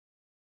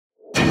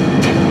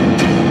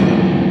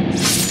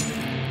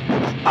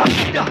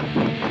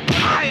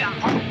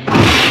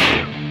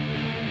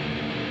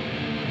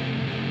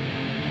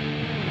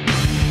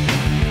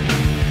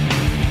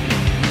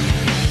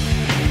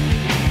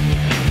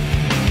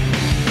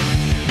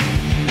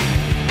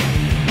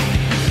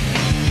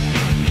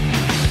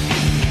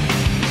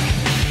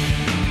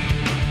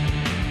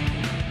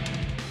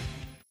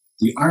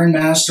Iron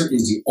Master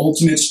is the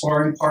ultimate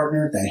sparring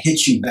partner that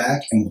hits you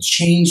back and will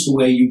change the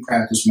way you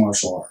practice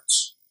martial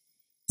arts.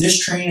 This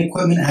training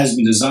equipment has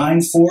been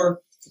designed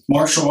for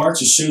martial arts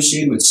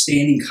associated with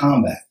standing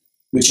combat,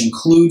 which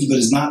includes but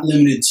is not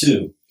limited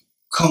to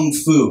Kung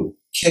Fu,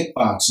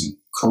 kickboxing,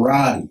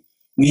 karate,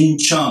 Wing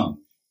Chun,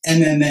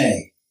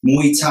 MMA,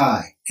 Muay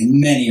Thai,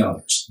 and many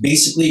others.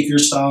 Basically, if your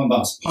style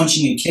involves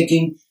punching and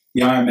kicking,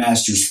 the Iron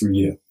Master is for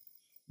you.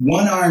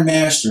 One Iron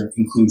Master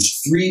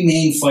includes 3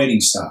 main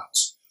fighting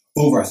styles,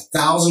 over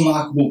 1,000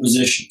 lockable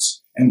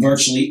positions, and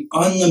virtually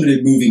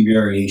unlimited moving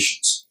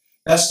variations.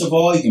 Best of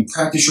all, you can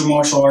practice your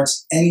martial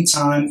arts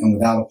anytime and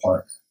without a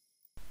partner.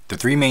 The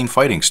 3 main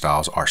fighting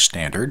styles are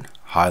Standard,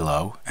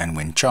 High-Low, and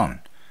Wing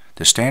Chun.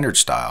 The Standard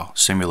style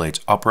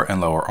simulates upper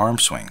and lower arm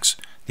swings.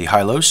 The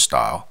High-Low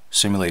style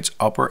simulates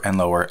upper and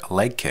lower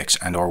leg kicks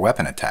and/or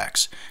weapon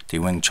attacks. The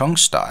Wing Chun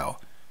style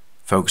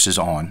focuses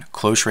on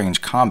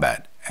close-range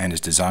combat and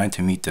is designed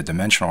to meet the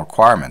dimensional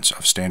requirements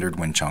of standard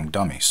Wing Chun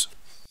dummies.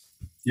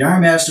 The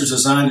Iron Master is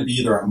designed to be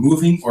either a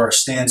moving or a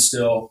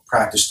standstill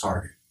practice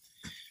target.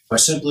 By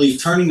simply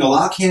turning the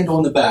lock handle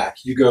on the back,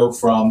 you go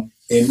from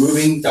a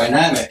moving,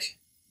 dynamic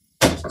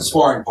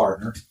sparring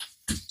partner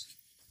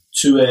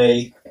to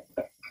a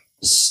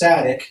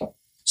static,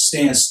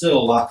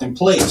 standstill, locked in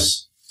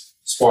place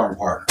sparring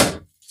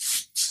partner.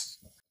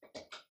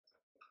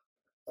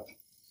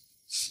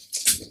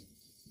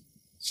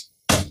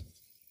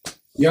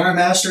 The Iron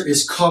Master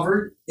is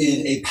covered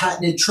in a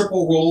patented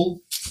triple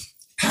roll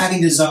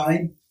padding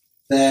design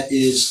that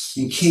is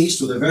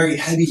encased with a very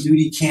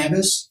heavy-duty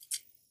canvas,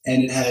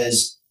 and it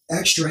has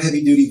extra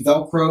heavy-duty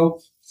Velcro,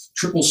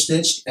 triple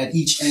stitched at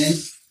each end,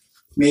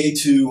 made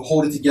to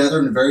hold it together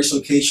in various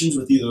locations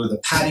with either the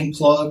padding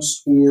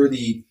plugs or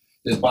the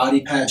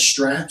body pad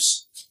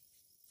straps.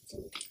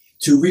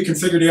 To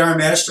reconfigure the Iron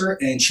Master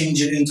and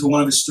change it into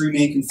one of its 3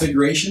 main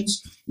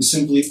configurations, you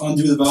simply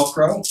undo the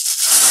Velcro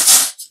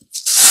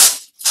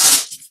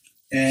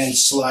and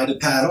slide the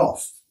pad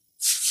off.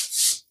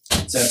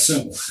 It's that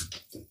simple.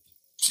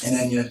 And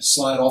then you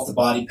slide off the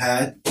body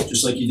pad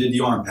just like you did the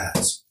arm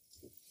pads.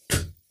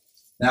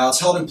 Now it's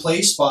held in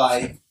place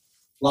by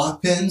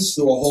lock pins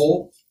through a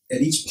hole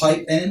at each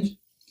pipe end.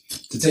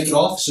 To take it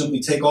off, simply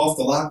take off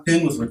the lock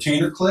pin with a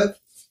retainer clip,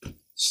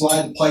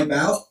 slide the pipe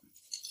out,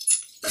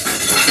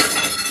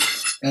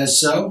 as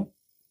so.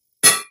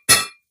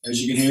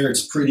 As you can hear,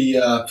 it's pretty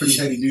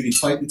heavy-duty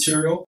pipe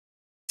material.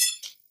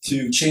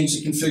 To change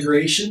the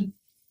configuration,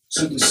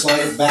 simply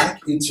slide it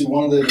back into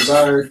one of the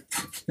desired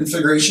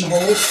configuration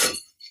holes.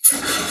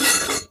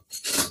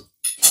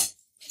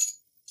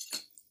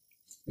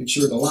 Make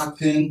sure the lock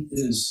pin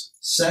is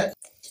set.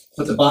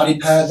 Put the body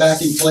pad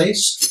back in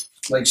place,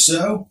 like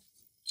so.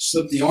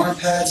 Slip the arm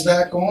pads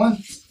back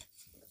on.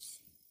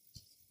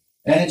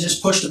 And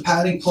just push the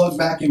padding plug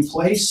back in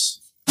place,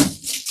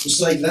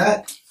 just like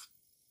that.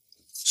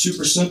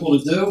 Super simple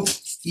to do,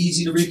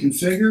 easy to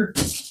reconfigure.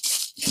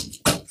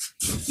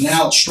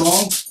 Now it's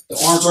strong,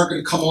 the arms aren't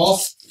going to come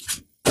off,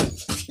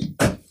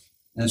 and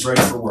it's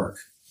ready for work.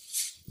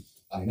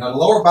 Now the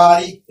lower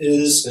body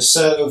is a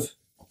set of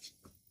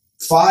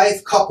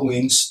 5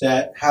 couplings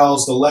that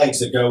house the legs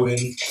that go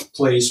in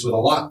place with a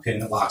lock pin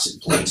that locks it in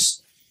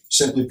place.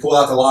 Simply pull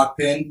out the lock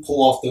pin,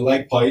 pull off the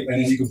leg pipe,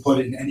 and then you can put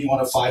it in any one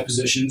of 5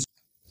 positions.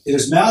 It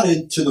is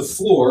mounted to the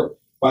floor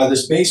by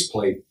this base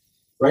plate.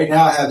 Right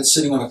now I have it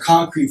sitting on a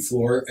concrete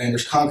floor, and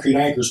there's concrete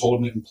anchors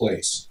holding it in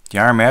place. The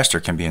Iron Master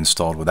can be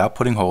installed without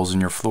putting holes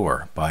in your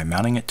floor by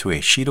mounting it to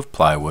a sheet of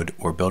plywood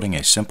or building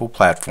a simple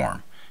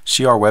platform.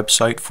 See our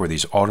website for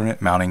these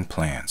alternate mounting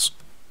plans.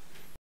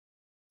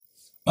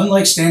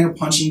 Unlike standard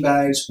punching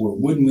bags or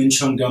wooden Wing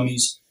Chun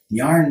dummies, the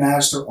Iron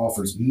Master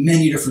offers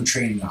many different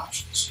training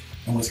options.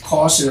 And with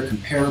costs that are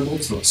comparable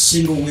to a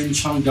single Wing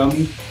Chun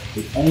dummy,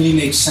 it only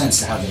makes sense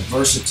to have the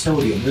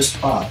versatility of this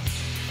product